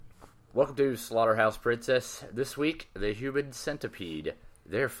Welcome to Slaughterhouse Princess. This week, the human centipede.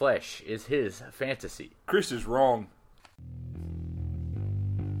 Their flesh is his fantasy. Chris is wrong.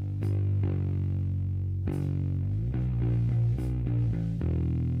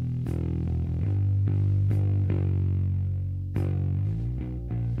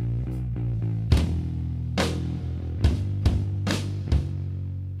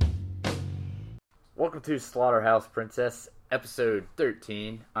 Welcome to Slaughterhouse Princess, episode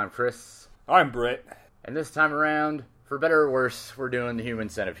 13. I'm Chris. I'm Brett. And this time around, for better or worse, we're doing the human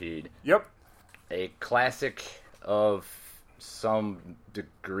centipede. Yep. A classic of some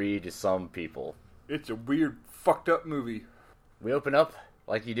degree to some people. It's a weird, fucked up movie. We open up,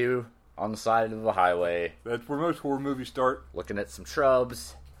 like you do, on the side of a highway. That's where most horror movies start. Looking at some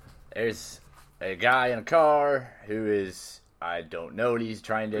shrubs. There's a guy in a car who is... I don't know what he's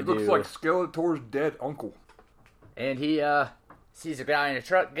trying to do. It looks like Skeletor's dead uncle. And he sees a guy in a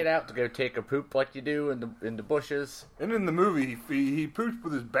truck get out to go take a poop like you do in the bushes. And in the movie, he poops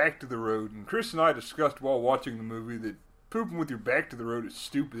with his back to the road. And Chris and I discussed while watching the movie that pooping with your back to the road is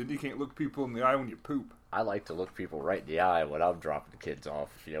stupid. And you can't look people in the eye when you poop. I like to look people right in the eye when I'm dropping the kids off,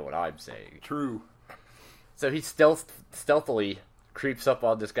 if you know what I'm saying. True. So he stealthily creeps up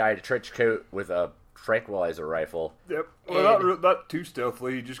on this guy in a trench coat with a tranquilizer rifle. Yep. Well, not too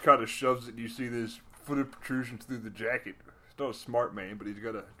stealthily. He just kind of shoves it. And you see this footed protrusion through the jacket. He's not a smart man, but he's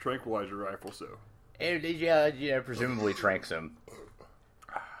got a tranquilizer rifle, so. And he, presumably tranks him.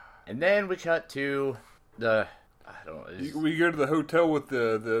 And then we cut to the... I don't know. We go to the hotel with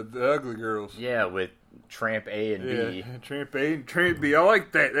the ugly girls. Yeah, with Tramp A and B. Yeah, Tramp A and Tramp B. I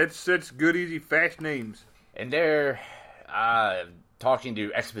like that. That's good, easy, fast names. And they're talking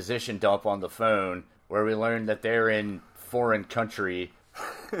to Exposition Dump on the phone, where we learn that they're in foreign country.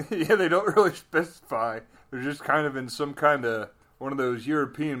 Yeah, they don't really specify. They're just kind of in some kind of one of those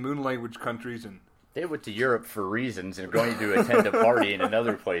European moon language countries. And they went to Europe for reasons and are going to attend a party in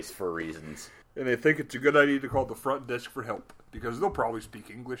another place for reasons. And they think it's a good idea to call the front desk for help, because they'll probably speak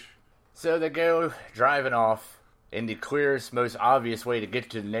English. So they go driving off in the clearest, most obvious way to get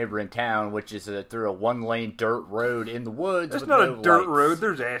to the neighboring town, which is through a one-lane dirt road in the woods. It's not a dirt road.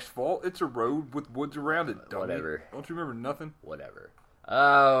 There's asphalt. It's a road with woods around it. Dummy. Whatever. Don't you remember nothing? Whatever.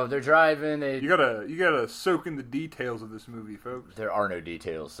 Oh, they're driving. You gotta soak in the details of this movie, folks. There are no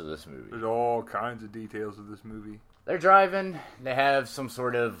details to this movie. There's all kinds of details of this movie. They're driving. They have some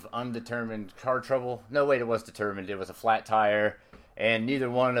sort of undetermined car trouble. No, wait, it was determined. It was a flat tire, and neither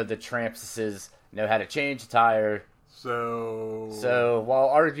one of the Trampses know how to change a tire. So while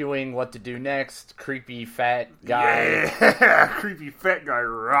arguing what to do next, creepy fat guy... Yeah, creepy fat guy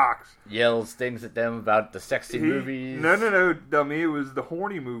rocks. Yells things at them about the sexy movies. No, dummy. It was the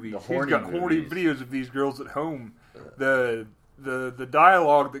horny movies. He's got horny videos of these girls at home. The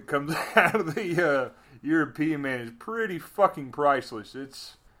dialogue that comes out of the European man is pretty fucking priceless.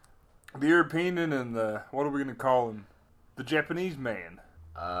 It's the European and the... What are we going to call him? The Japanese man.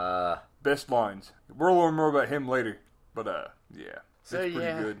 Best lines. We'll learn more about him later. But, yeah. So, it's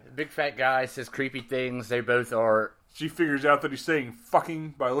pretty good. The big fat guy says creepy things. They both are... She figures out that he's saying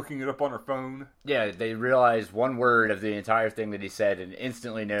fucking by looking it up on her phone. Yeah, they realize one word of the entire thing that he said and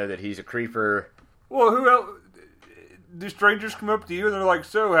instantly know that he's a creeper. Well, who else... Do strangers come up to you and they're like,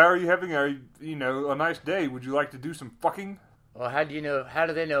 so, how are you having a nice day? Would you like to do some fucking? Well, how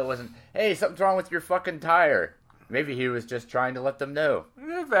do they know it wasn't, hey, something's wrong with your fucking tire? Maybe he was just trying to let them know.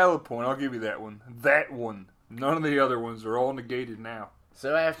 Valid point. I'll give you that one. That one. None of the other ones are all negated now.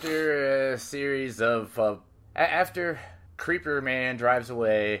 So after a series of... after Creeper Man drives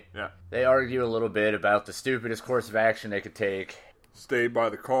away, They argue a little bit about the stupidest course of action they could take. Stay by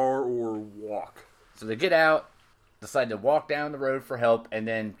the car or walk. So they get out, decide to walk down the road for help, and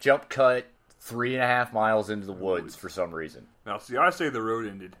then jump cut 3.5 miles into the woods for some reason. Now, see, I say the road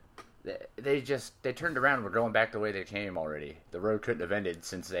ended. They turned around and were going back the way they came already. The road couldn't have ended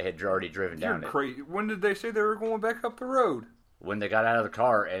since they had already driven down it. When did they say they were going back up the road? When they got out of the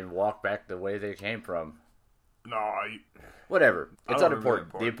car and walked back the way they came from. No, whatever. It's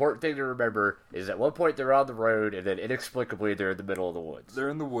unimportant. The important thing to remember is at one point they're on the road and then inexplicably they're in the middle of the woods. They're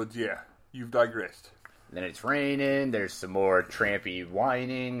in the woods, yeah. You've digressed. And then it's raining. There's some more trampy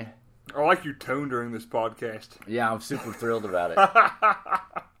whining. I like your tone during this podcast. Yeah, I'm super thrilled about it.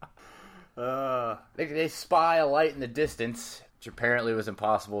 They spy a light in the distance, which apparently was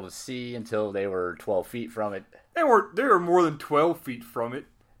impossible to see until they were 12 feet from it. They were more than 12 feet from it.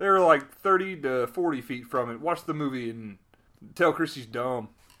 They were like 30 to 40 feet from it. Watch the movie and tell Chris he's dumb.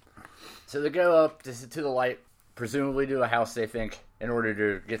 So they go up to the light, presumably to a house, they think, in order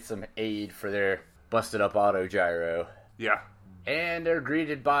to get some aid for their busted up auto gyro. Yeah. And they're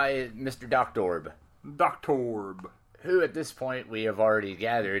greeted by Mr. Doctorb. Doctorb. Who, at this point, we have already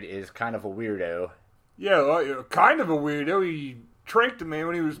gathered, is kind of a weirdo. Yeah, kind of a weirdo. He tranked a man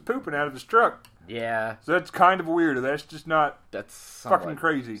when he was pooping out of his truck. Yeah. So that's kind of a weirdo. That's just not... That's fucking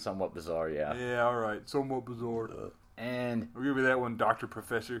crazy. Somewhat bizarre, yeah. Yeah, alright. Somewhat bizarre. And... I'll give you that one, Dr.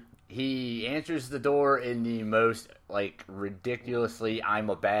 Professor. He answers the door in the most, ridiculously I'm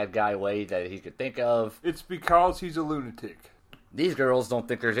a bad guy way that he could think of. It's because he's a lunatic. These girls don't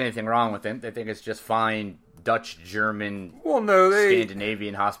think there's anything wrong with him. They think it's just fine Dutch, German,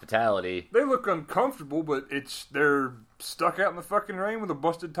 Scandinavian hospitality. They look uncomfortable, but they're stuck out in the fucking rain with a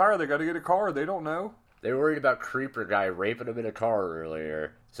busted tire. They got to get a car. They don't know. They were worried about Creeper Guy raping them in a car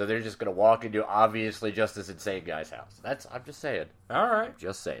earlier, so they're just going to walk into obviously just this insane guy's house. I'm just saying. All right.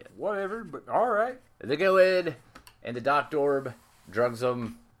 Just saying. Whatever, but all right. They go in, and the Doctorb drugs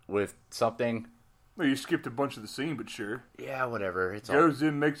them with something. Well, you skipped a bunch of the scene, but sure. Yeah, whatever. Goes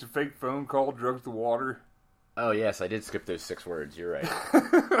in, makes a fake phone call, drugs the water. Oh, yes, I did skip those 6 words. You're right.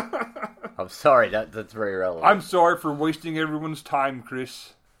 I'm sorry. That's very relevant. I'm sorry for wasting everyone's time,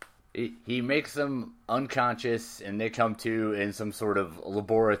 Chris. He makes them unconscious, and they come to in some sort of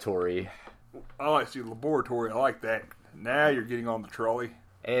laboratory. Laboratory. I like that. Now you're getting on the trolley.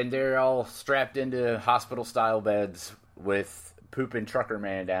 And they're all strapped into hospital-style beds with pooping trucker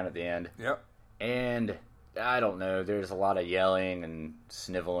man down at the end. Yep. And, I don't know, there's a lot of yelling and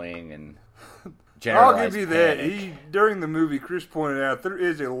sniveling and... I'll give you that. During the movie, Chris pointed out there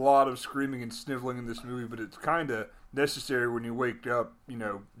is a lot of screaming and sniveling in this movie, but it's kind of necessary when you wake up,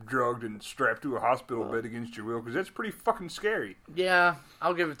 drugged and strapped to a hospital bed against your will, because that's pretty fucking scary. Yeah,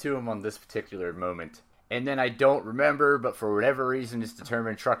 I'll give it to him on this particular moment. And then I don't remember, but for whatever reason, it's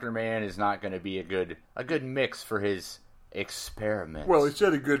determined Trucker Man is not going to be a good mix for his experiment. Well, he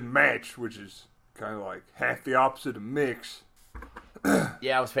said a good match, which is kind of like half the opposite of mix.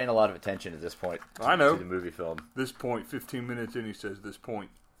 Yeah, I was paying a lot of attention at this point I know. To the movie film. This point, 15 minutes in, he says this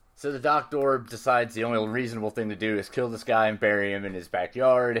point. So the Doctorb decides the only reasonable thing to do is kill this guy and bury him in his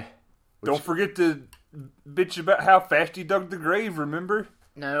backyard. Don't forget to bitch about how fast he dug the grave, remember?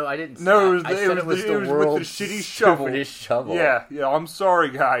 No, I didn't. No, it was the world's shitty shovel. Yeah, I'm sorry,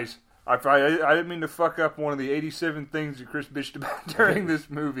 guys. I didn't mean to fuck up one of the 87 things that Chris bitched about during this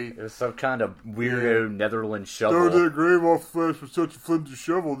movie. It was some kind of weirdo Netherlands shovel. Throw that grave off fast with such a flimsy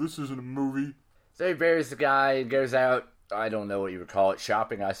shovel. This isn't a movie. So he buries the guy and goes out, I don't know what you would call it,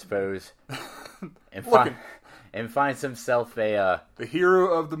 shopping, I suppose. And finds himself the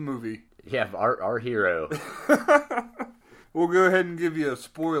hero of the movie. Yeah, our hero. We'll go ahead and give you a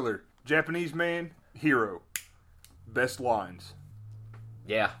spoiler. Japanese man, hero. Best lines.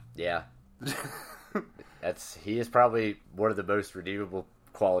 Yeah. He is probably one of the most redeemable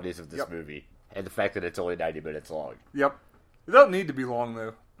qualities of this movie. And the fact that it's only 90 minutes long. Yep. It doesn't need to be long,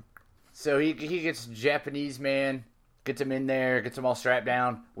 though. So he gets Japanese man, gets him in there, gets them all strapped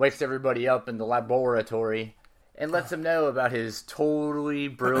down, wakes everybody up in the laboratory, and lets them know about his totally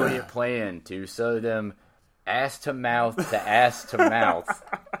brilliant plan to sew them ass to mouth to ass to mouth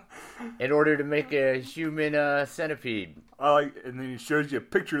in order to make a human centipede. And then he shows you a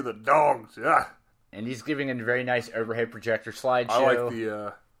picture of the dogs. Yeah. And he's giving a very nice overhead projector slideshow. I like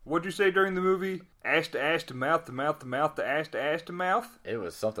the, what'd you say during the movie? Ass to ass to mouth to mouth to mouth to ass to mouth? It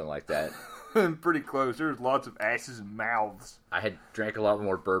was something like that. Pretty close. There's lots of asses and mouths. I had drank a lot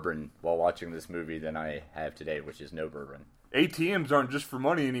more bourbon while watching this movie than I have today, which is no bourbon. ATMs aren't just for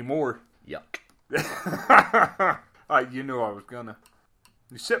money anymore. Yuck. You knew I was gonna.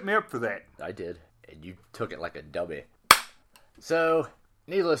 You set me up for that. I did. And you took it like a dummy. So,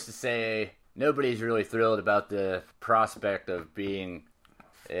 needless to say, nobody's really thrilled about the prospect of being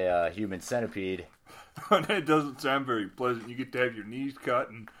a human centipede. That doesn't sound very pleasant. You get to have your knees cut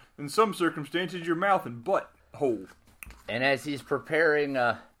and, in some circumstances, your mouth and butt whole. And as he's preparing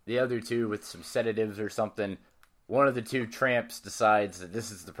the other two with some sedatives or something, one of the two tramps decides that this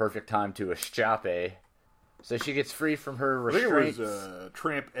is the perfect time to escape. So she gets free from her restraints. I think it was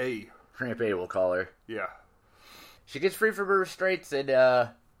Tramp A. Tramp A, we'll call her. Yeah. She gets free from her restraints and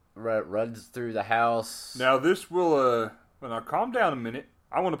runs through the house. Now this will, now calm down a minute.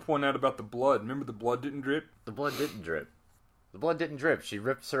 I want to point out about the blood. Remember the blood didn't drip? The blood didn't drip. The blood didn't drip. She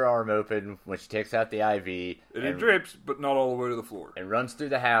rips her arm open when she takes out the IV. And it drips, but not all the way to the floor. And runs through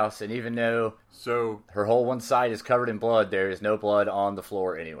the house, and even though her whole one side is covered in blood, there is no blood on the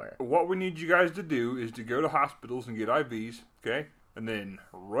floor anywhere. What we need you guys to do is to go to hospitals and get IVs, okay? And then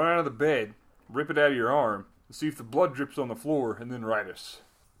run out of the bed, rip it out of your arm, and see if the blood drips on the floor, and then write us.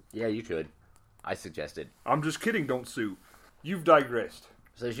 Yeah, you could. I suggested. I'm just kidding, don't sue. You've digressed.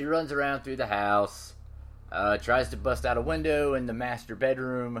 So she runs around through the house. Tries to bust out a window in the master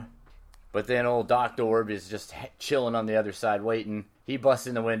bedroom, but then old Dr. Orb is just chilling on the other side waiting. He busts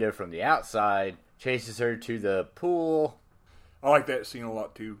in the window from the outside, chases her to the pool. I like that scene a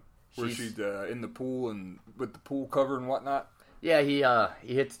lot too, where she's in the pool and with the pool cover and whatnot. Yeah, he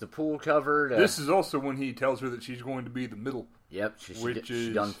hits the pool cover. This is also when he tells her that she's going to be the middle. Yep,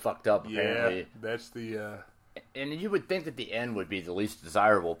 she done fucked up, apparently. Yeah, that's the... And you would think that the end would be the least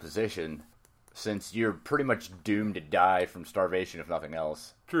desirable position, since you're pretty much doomed to die from starvation, if nothing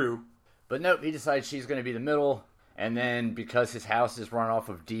else. True. But nope, he decides she's going to be the middle, and then because his house is run off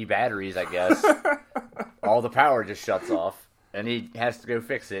of D batteries, I guess, all the power just shuts off, and he has to go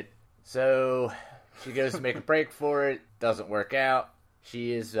fix it. So she goes to make a break for it, doesn't work out.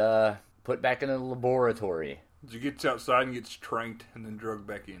 She is put back in a laboratory. She gets outside and gets tranked and then drugged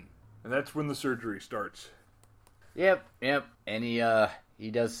back in. And that's when the surgery starts. Yep. And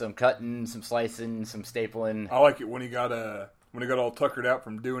he does some cutting, some slicing, some stapling. I like it when he got all tuckered out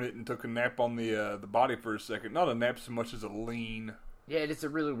from doing it and took a nap on the body for a second. Not a nap so much as a lean. Yeah, it's a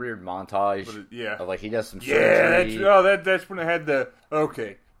really weird montage. Yeah. Of, like, he does some surgery. That's when I had the...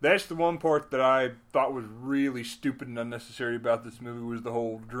 Okay. That's the one part that I thought was really stupid and unnecessary about this movie was the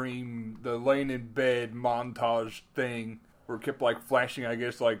whole the laying in bed montage thing where it kept, like, flashing, I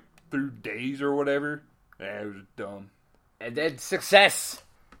guess, like, through days or whatever. Yeah, it was dumb. And then success!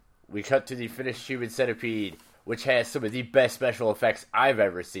 We cut to the finished human centipede, which has some of the best special effects I've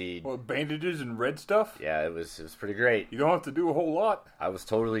ever seen. Well, bandages and red stuff? Yeah, it was pretty great. You don't have to do a whole lot. I was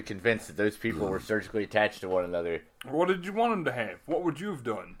totally convinced that those people were surgically attached to one another. What did you want them to have? What would you have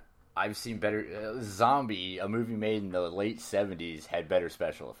done? I've seen better... Zombie, a movie made in the late 70s, had better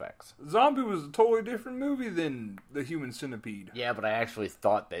special effects. Zombie was a totally different movie than the human centipede. Yeah, but I actually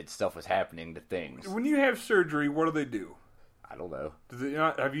thought that stuff was happening to things. When you have surgery, what do? I don't know.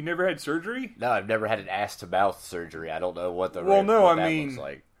 Have you never had surgery? No, I've never had an ass-to-mouth surgery. I don't know what that looks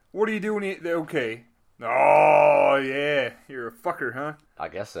like. What do you do when you... Okay. Oh, yeah. You're a fucker, huh? I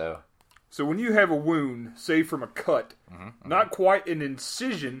guess so. So when you have a wound, say from a cut, not quite an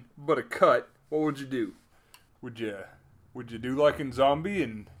incision, but a cut, what would you do? Would you do like in Zombie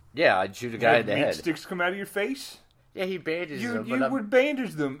and... Yeah, I'd shoot a guy in the head. Sticks come out of your face? Yeah, he bandages them. You would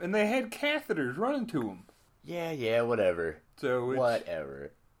bandage them, and they had catheters running to them. Yeah, whatever. So it's...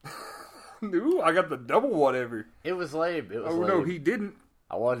 Whatever. Ooh, I got the double whatever. It was lame. lame. No, he didn't.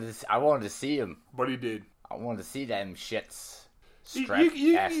 I wanted to see him. But he did. I wanted to see them shits. You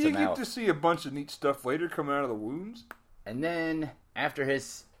get to see a bunch of neat stuff later coming out of the wounds. And then, after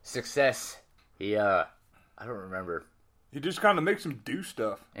his success, he, I don't remember. He just kind of makes him do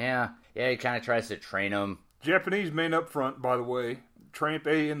stuff. Yeah, he kind of tries to train him. Japanese man up front, by the way. Tramp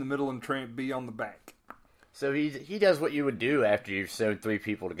A in the middle and Tramp B on the back. So he does what you would do after you've sewn three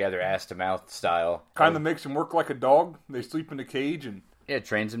people together, ass to mouth style. Kind of makes him work like a dog. They sleep in a cage and... Yeah,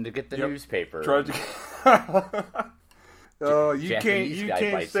 trains him to get the newspaper. Tries to... you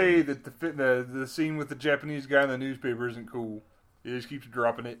can't say that the scene with the Japanese guy in the newspaper isn't cool. He just keeps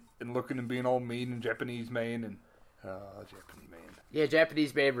dropping it and looking and being all mean and Japanese man and Japanese man. Yeah,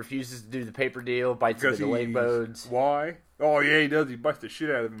 Japanese man refuses to do the paper deal, bites into the leg bones. Why? Oh yeah, he does. He bites the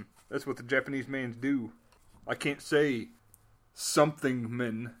shit out of him. That's what the Japanese mans do. I can't say something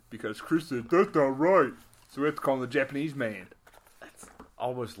men because Chris said that's not right, so we have to call him the Japanese man. That's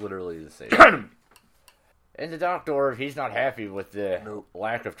almost literally the same. Got him. And the doctor, he's not happy with the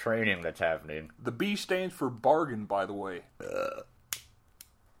lack of training that's happening. The B stands for bargain, by the way.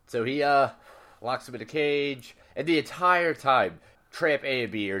 So he locks him in a cage, and the entire time, Tramp A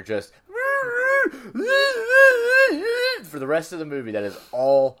and B are just... For the rest of the movie, that is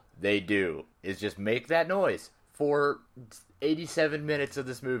all they do, is just make that noise. For 87 minutes of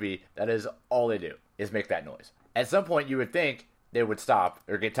this movie, that is all they do, is make that noise. At some point, you would think they would stop,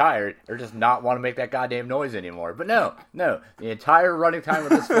 or get tired, or just not want to make that goddamn noise anymore. But no. The entire running time of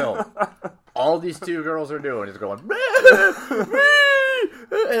this film, all these two girls are doing is going...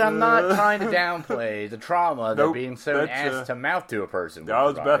 And I'm not trying to downplay the trauma that being sewn ass to mouth to a person would I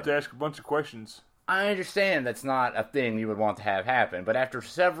was about to ask a bunch of questions. I understand that's not a thing you would want to have happen, but after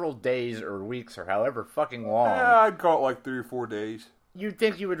several days or weeks or however fucking long... I'd call it like 3 or 4 days. You'd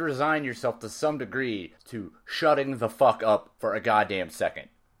think you would resign yourself to some degree to shutting the fuck up for a goddamn second.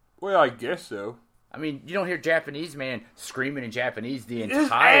 Well, I guess so. I mean, you don't hear Japanese man screaming in Japanese the entire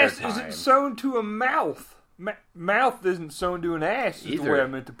time. His ass isn't sewn to a mouth. Mouth isn't sewn to an ass, is the way I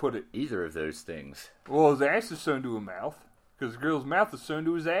meant to put it. Either of those things. Well, his ass is sewn to a mouth, because the girl's mouth is sewn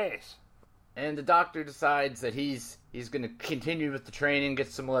to his ass. And the doctor decides that he's going to continue with the training, get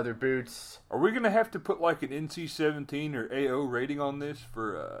some leather boots. Are we going to have to put like an NC-17 or AO rating on this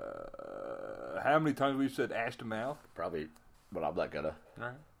for how many times we've said ass to mouth. Probably, but I'm not gonna. All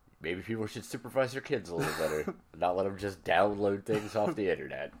right. Maybe people should supervise their kids a little better. Not let them just download things off the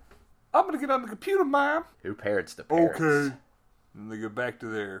internet. I'm gonna get on the computer, Mom. Who parents the parents? Okay. And they go back to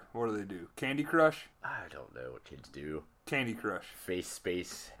their, what do? Candy Crush? I don't know what kids do. Candy Crush. Face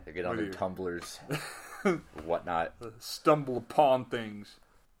space. They get on their tumblers. Whatnot. Stumble upon things.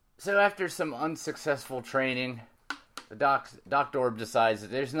 So after some unsuccessful training, the Doc Dorb decides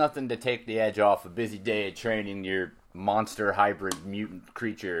that there's nothing to take the edge off a busy day of training your monster hybrid mutant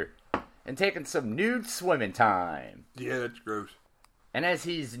creature and taking some nude swimming time. Yeah, that's gross. And as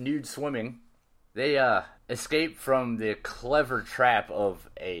he's nude swimming, they escape from the clever trap of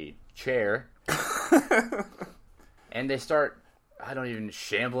a chair. And they start,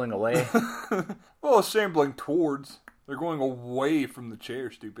 shambling away. Well, shambling towards. They're going away from the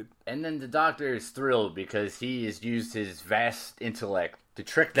chair, stupid. And then the Doctor is thrilled because he has used his vast intellect to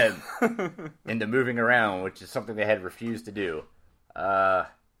trick them into moving around, which is something they had refused to do.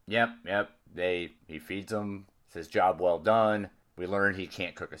 Yep. He feeds them, says job well done. We learn he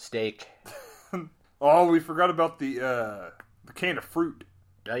can't cook a steak. Oh, we forgot about the can of fruit.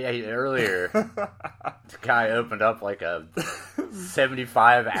 Oh yeah, earlier the guy opened up like a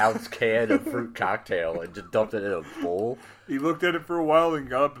 75-ounce can of fruit cocktail and just dumped it in a bowl. He looked at it for a while and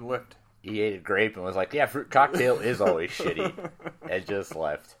got up and left. He ate a grape and was like, yeah, fruit cocktail is always shitty. And just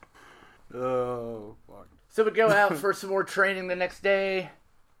left. Oh, fuck. So we go out for some more training the next day.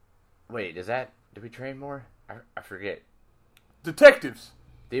 Wait, did we train more? I forget. Detectives.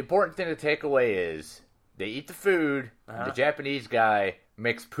 The important thing to take away is they eat the food. Uh-huh. The Japanese guy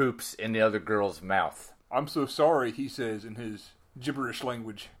makes poops in the other girl's mouth. I'm so sorry, he says in his gibberish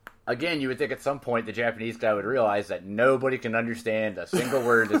language. Again, you would think at some point the Japanese guy would realize that nobody can understand a single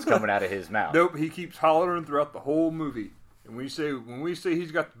word that's coming out of his mouth. Nope, he keeps hollering throughout the whole movie. And when we say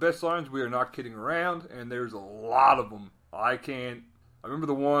he's got the best lines, we are not kidding around, and there's a lot of them. I remember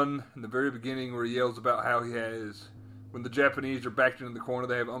the one in the very beginning where he yells about how when the Japanese are backed into the corner,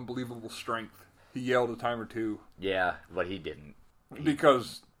 they have unbelievable strength. He yelled a time or two. Yeah, but he didn't.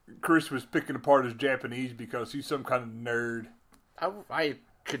 Because Chris was picking apart his Japanese because he's some kind of nerd. I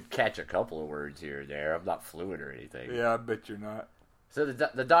could catch a couple of words here or there. I'm not fluent or anything. Yeah, I bet you're not. So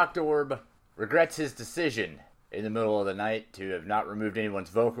the Dr. Orb regrets his decision in the middle of the night to have not removed anyone's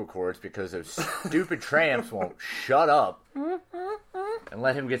vocal cords because those stupid tramps won't shut up and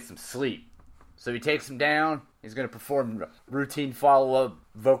let him get some sleep. So he takes him down. He's going to perform routine follow-up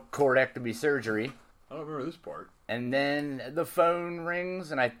vocal cordectomy surgery. I don't remember this part. And then the phone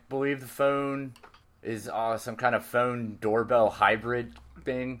rings, and I believe the phone is some kind of phone doorbell hybrid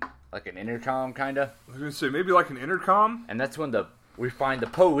thing, like an intercom, kind of. I was going to say, maybe like an intercom? And that's when we find the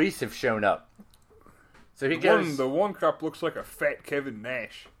police have shown up. So the one cop looks like a fat Kevin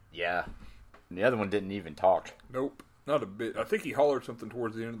Nash. Yeah. And the other one didn't even talk. Nope, not a bit. I think he hollered something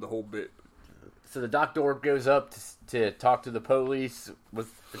towards the end of the whole bit. So the Doctor goes up to talk to the police with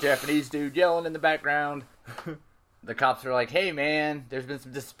the Japanese dude yelling in the background. The cops are like, hey man, there's been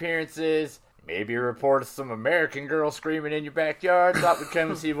some disappearances. Maybe a report of some American girl screaming in your backyard. Thought we'd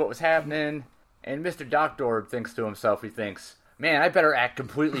come and see what was happening. And Mr. Doctor thinks to himself, man, I better act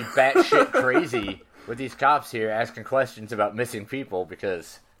completely batshit crazy with these cops here asking questions about missing people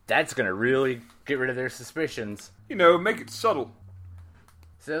because that's going to really get rid of their suspicions. Make it subtle.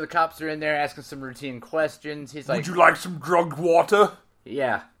 So the cops are in there asking some routine questions. He's like, would you like some drugged water?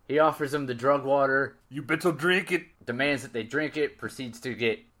 Yeah. He offers them the drug water. You better drink it. Demands that they drink it. Proceeds to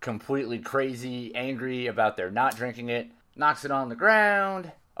get completely crazy, angry about their not drinking it. Knocks it on the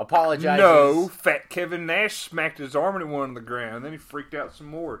ground. Apologizes. No, fat Kevin Nash smacked his arm and it went on the ground. Then he freaked out some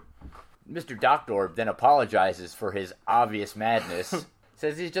more. Mr. Doctor then apologizes for his obvious madness.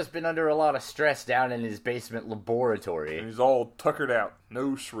 Says he's just been under a lot of stress down in his basement laboratory. And he's all tuckered out.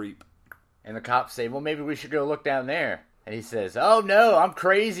 No sleep. And the cops say, well, maybe we should go look down there. And he says, oh no, I'm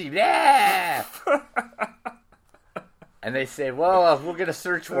crazy. Yeah! And they say, well, we'll get a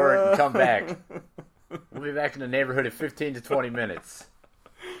search warrant and come back. We'll be back in the neighborhood in 15 to 20 minutes.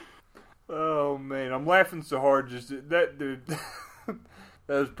 Oh, man. I'm laughing so hard. Just that dude. That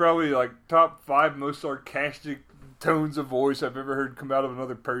was probably like top 5 most sarcastic tones of voice I've ever heard come out of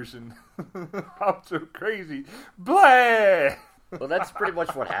another person. I'm so crazy. Blah! Well, that's pretty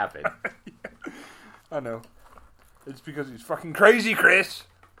much what happened. Yeah, I know. It's because he's fucking crazy, Chris.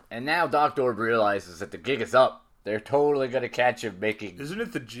 And now Dr. Orb realizes that the gig is up. They're totally going to catch him making... Isn't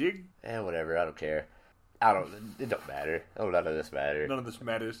it the jig? Whatever. I don't care. It don't matter. None of this matters. None of this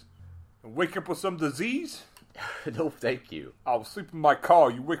matters. Wake up with some disease? No, thank you. I'll sleep in my car.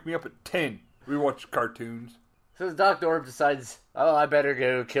 You wake me up at 10. We watch cartoons. So Dr. Orb decides, oh, I better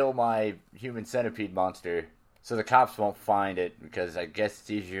go kill my human centipede monster so the cops won't find it, because I guess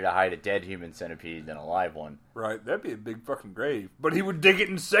it's easier to hide a dead human centipede than a live one. Right, that'd be a big fucking grave. But he would dig it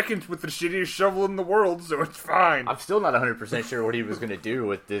in seconds with the shittiest shovel in the world, so it's fine. I'm still not 100% sure what he was going to do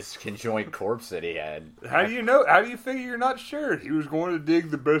with this conjoined corpse that he had. How do you know? How do you figure you're not sure? He was going to dig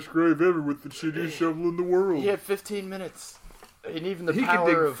the best grave ever with the shittiest shovel in the world. He had 15 minutes. And even the he power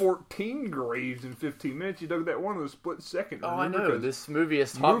could dig of 14 graves in 15 minutes. He dug that one in a split second. Oh, I know. This movie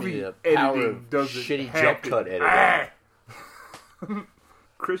has taught me the power of shitty jump cut editing.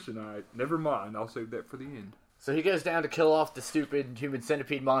 Chris and I, never mind. I'll save that for the end. So he goes down to kill off the stupid human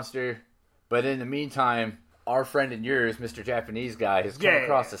centipede monster. But in the meantime, our friend and yours, Mr. Japanese guy, has come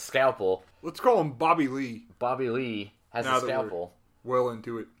across a scalpel. Let's call him Bobby Lee. Bobby Lee has a scalpel. Well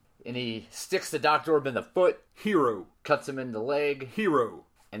into it. And he sticks the Dr. Orb in the foot. Hero. Cuts him in the leg. Hero.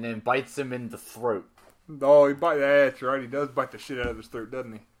 And then bites him in the throat. Oh, that's right. He does bite the shit out of his throat,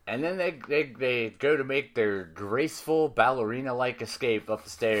 doesn't he? And then they go to make their graceful ballerina-like escape up the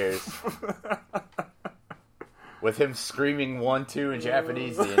stairs. With him screaming 1-2 in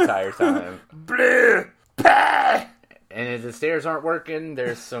Japanese the entire time. Bleh! Pah! And if the stairs aren't working,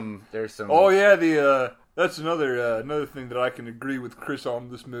 there's some. Oh yeah, that's another thing that I can agree with Chris on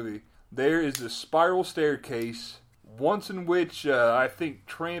this movie. There is a spiral staircase, once in which I think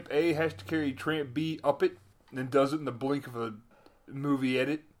Tramp A has to carry Tramp B up it, and does it in the blink of a movie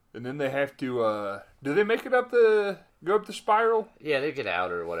edit. And then they have to, do they make it up go up the spiral? Yeah, they get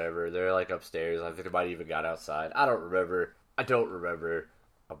out or whatever. They're like upstairs. I think they might even got outside. I don't remember.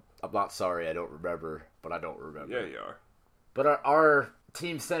 I'm not sorry I don't remember, but I don't remember. Yeah, you are. But our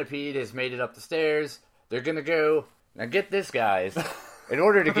Team Centipede has made it up the stairs. They're gonna go, now get this, guys. In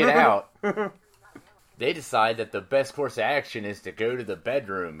order to get out, they decide that the best course of action is to go to the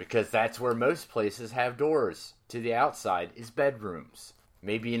bedroom, because that's where most places have doors. To the outside is bedrooms.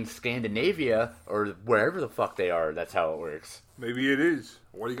 Maybe in Scandinavia, or wherever the fuck they are, that's how it works. Maybe it is.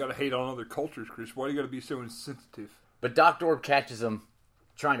 Why do you gotta hate on other cultures, Chris? Why do you gotta be so insensitive? But Dr. Orb catches him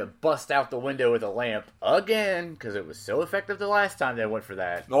trying to bust out the window with a lamp again, because it was so effective the last time they went for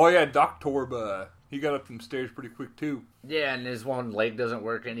that. Oh yeah, Dr. Orb, he got up them stairs pretty quick too. Yeah, and his one leg doesn't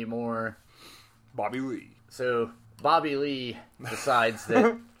work anymore. Bobby Lee. So Bobby Lee decides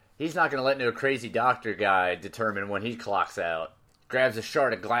that he's not going to let no crazy doctor guy determine when he clocks out. Grabs a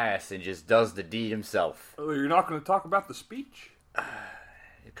shard of glass and just does the deed himself. Oh, you're not going to talk about the speech?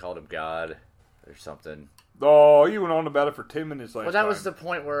 He called him God or something. Oh, you went on about it for 10 minutes last time. Well, that was the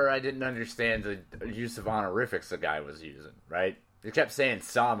point where I didn't understand the use of honorifics the guy was using, right? He kept saying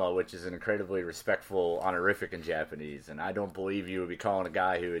Sama, which is an incredibly respectful honorific in Japanese, and I don't believe you would be calling a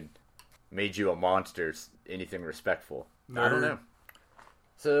guy who had made you a monster anything respectful. No. I don't know.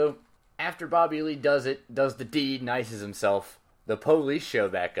 So, after Bobby Lee does the deed, nices himself, the police show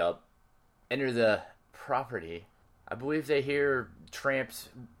back up, enter the property. I believe they hear Tramps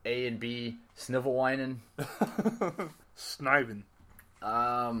A and B snivel whining. Sniving.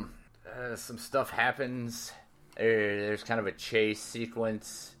 Some stuff happens. There's kind of a chase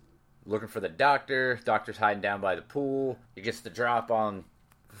sequence. Looking for the doctor. Doctor's hiding down by the pool. He gets the drop on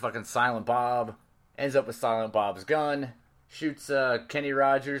fucking Silent Bob. Ends up with Silent Bob's gun. Shoots Kenny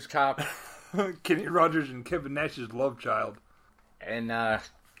Rogers, cop. Kenny Rogers and Kevin Nash's love child. And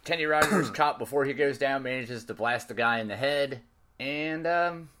Kenny Rogers, cop, before he goes down, manages to blast the guy in the head. And,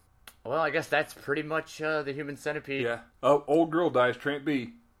 well, I guess that's pretty much the human centipede. Yeah. Oh, old girl dies, Tramp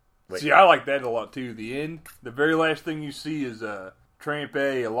B. Wait. See, I like that a lot, too. The end, the very last thing you see is Tramp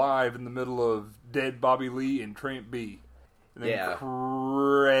A alive in the middle of dead Bobby Lee and Tramp B. And then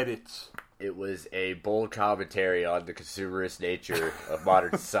credits. It was a bold commentary on the consumerist nature of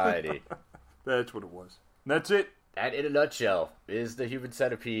modern society. That's what it was. And that's it. That, in a nutshell, is the human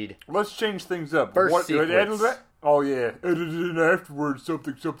centipede. Let's change things up. First sequence. Oh, yeah. Edited in afterwards,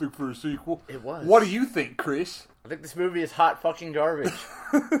 something for a sequel. It was. What do you think, Chris? I think this movie is hot fucking garbage.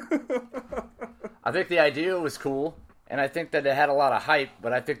 I think the idea was cool, and I think that it had a lot of hype,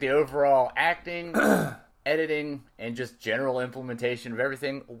 but I think the overall acting, editing, and just general implementation of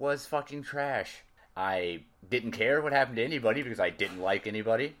everything was fucking trash. I didn't care what happened to anybody because I didn't like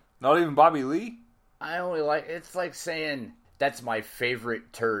anybody. Not even Bobby Lee? I only like... It's like saying, that's my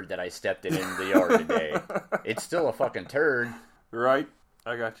favorite turd that I stepped in the yard today. It's still a fucking turd. Right.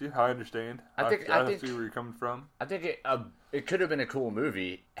 I got you. I understand. I think see where you're coming from. I think it could have been a cool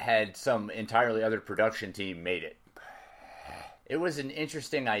movie had some entirely other production team made it. It was an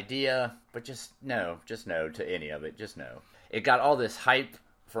interesting idea, but just no to any of it. Just no. It got all this hype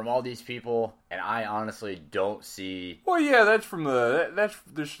from all these people, and I honestly don't see... Well, yeah, that's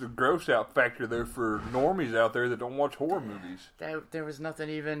just the gross out factor, though, for normies out there that don't watch horror movies. There was nothing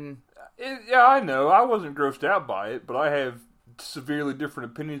even... Yeah, I know. I wasn't grossed out by it, but I have severely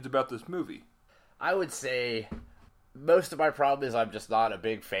different opinions about this movie. I would say most of my problem is I'm just not a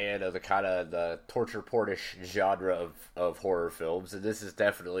big fan of the kind of the torture pornish genre of horror films, and this is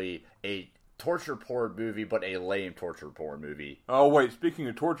definitely a torture porn movie, but a lame torture porn movie. Oh, wait, speaking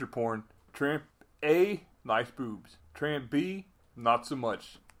of torture porn, Tramp A, nice boobs. Tramp B, not so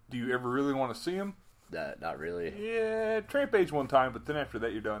much. Do you ever really want to see them? Not really. Yeah, Tramp A's one time, but then after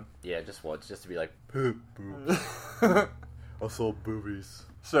that you're done. Yeah, just once, just to be like, boobs. I saw boobies.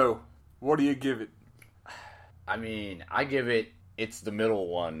 So, what do you give it? I mean, I give it, it's the middle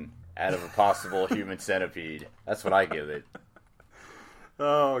one out of a possible human centipede. That's what I give it.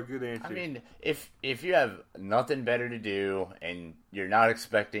 Oh, good answer. I mean, if you have nothing better to do and you're not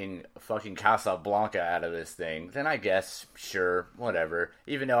expecting fucking Casablanca out of this thing, then I guess, sure, whatever.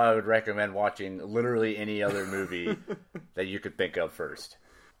 Even though I would recommend watching literally any other movie that you could think of first.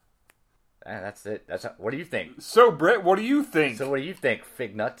 That's it. What do you think? So, Brett, what do you think? So, what do you think,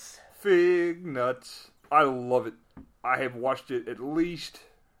 Fig Nuts? Fig Nuts. I love it. I have watched it at least,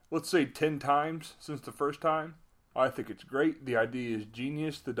 let's say, 10 times since the first time. I think it's great. The idea is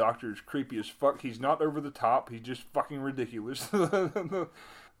genius. The Doctor is creepy as fuck. He's not over the top. He's just fucking ridiculous.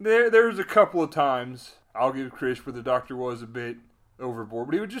 There's a couple of times, I'll give Chris, where the Doctor was a bit overboard,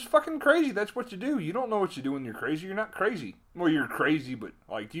 but he was just fucking crazy. That's what you do. You don't know what you do when you're crazy. You're not crazy. Well, you're crazy, but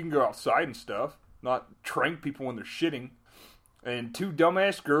like you can go outside and stuff, not trank people when they're shitting. And two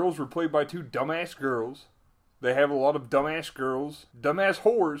dumbass girls were played by two dumbass girls. They have a lot of dumbass girls, dumbass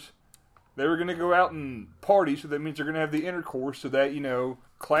whores. They were going to go out and party, so that means they're going to have the intercourse, so that, you know,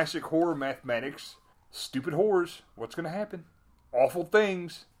 classic horror mathematics, stupid whores, what's going to happen? Awful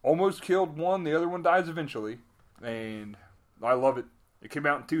things. Almost killed one, the other one dies eventually. And I love it. It came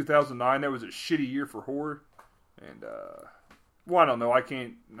out in 2009. That was a shitty year for horror. And, well, I don't know. I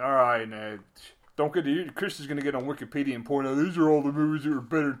can't. Alright, don't get to. Chris is going to get on Wikipedia and point out these are all the movies that were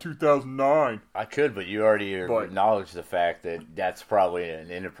better in 2009. I could, but you already acknowledged the fact that that's probably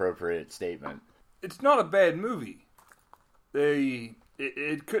an inappropriate statement. It's not a bad movie.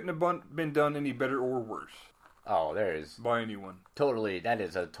 It couldn't have been done any better or worse. Oh, there is. By anyone. Totally, that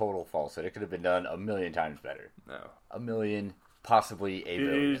is a total falsehood. It could have been done a million times better. No. A million, possibly a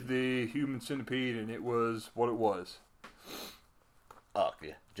billion. It is the human centipede, and it was what it was. Ugh.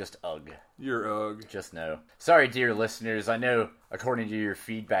 Just ugh. You're ugh. Just no. Sorry, dear listeners. I know, according to your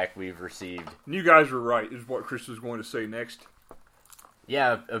feedback we've received... You guys were right, is what Chris was going to say next.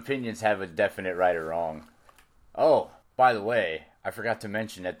 Yeah, opinions have a definite right or wrong. Oh, by the way, I forgot to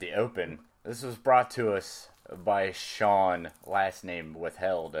mention at the open, this was brought to us by Sean, last name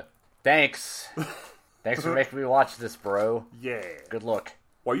withheld. Thanks! Thanks for making me watch this, bro. Yeah. Good look.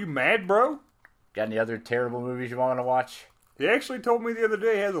 Why, you mad, bro? Got any other terrible movies you want to watch? He actually told me the other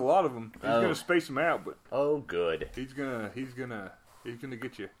day he has a lot of them. He's gonna space them out, but good. He's gonna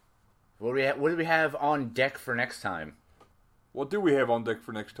get you. What do we have on deck for next time? What do we have on deck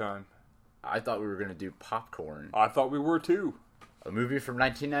for next time? I thought we were gonna do Popcorn. I thought we were too. A movie from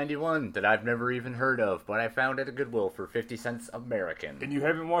 1991 that I've never even heard of, but I found at a Goodwill for 50 cents American. And you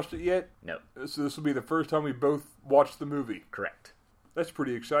haven't watched it yet? No. So this will be the first time we both watched the movie. Correct. That's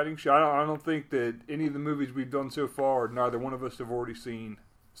pretty exciting. I don't think that any of the movies we've done so far, neither one of us have already seen.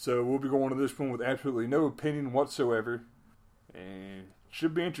 So we'll be going to this one with absolutely no opinion whatsoever. And it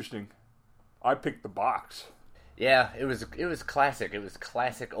should be interesting. I picked The Box. Yeah, it was classic. It was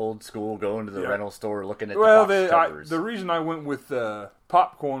classic old school, going to the rental store, looking at the box covers. The reason I went with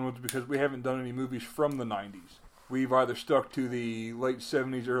Popcorn was because we haven't done any movies from the 90s. We've either stuck to the late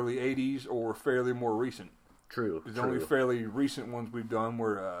 70s, early 80s, or fairly more recent. True. The only fairly recent ones we've done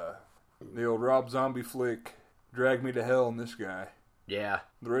were the old Rob Zombie flick, Drag Me to Hell, and this guy. Yeah.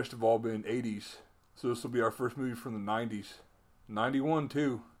 The rest have all been 80s. So this will be our first movie from the 90s. 91,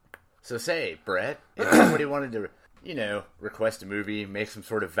 too. So say, Brett, if somebody wanted to, request a movie, make some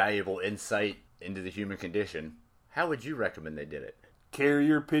sort of valuable insight into the human condition, how would you recommend they did it?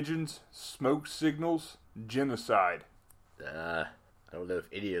 Carrier pigeons, smoke signals, genocide. I don't know if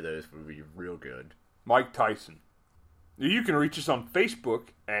any of those would be real good. Mike Tyson. You can reach us on Facebook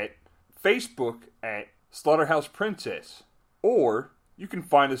at Slaughterhouse Princess. Or you can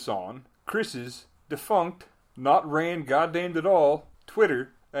find us on Chris's defunct, not ran goddamned at all,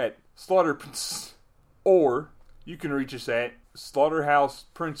 Twitter at Slaughter Princess. Or you can reach us at Slaughterhouse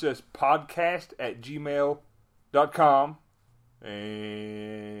Princess Podcast at gmail.com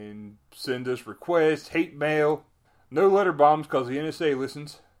and send us requests, hate mail, No letter bombs because the NSA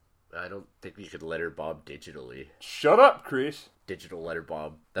listens. I don't think you could letter bomb digitally. Shut up, Chris. Digital letter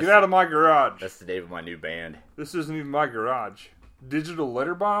bomb. Get out of my garage. That's the name of my new band. This isn't even my garage. Digital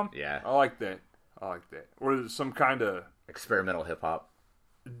letter bomb? Yeah. I like that. Or is it some kind of... experimental hip-hop.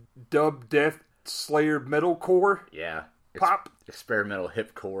 Dub Death Slayer metalcore? Yeah. Pop? Experimental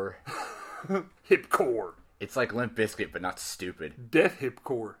hipcore. Hipcore. It's like Limp Bizkit, but not stupid. Death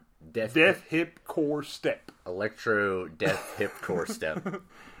hipcore. Death hipcore step. Electro death hipcore step.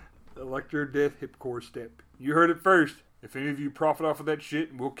 Electro death hipcore step. You heard it first. If any of you profit off of that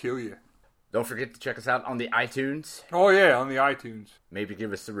shit, we'll kill you. Don't forget to check us out on the iTunes. Oh yeah, on the iTunes. Maybe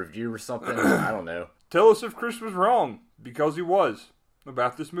give us a review or something. I don't know. Tell us if Chris was wrong, because he was,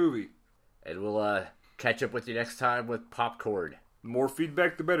 about this movie. And we'll catch up with you next time with Popcorn. The more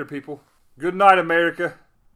feedback, the better, people. Good night, America.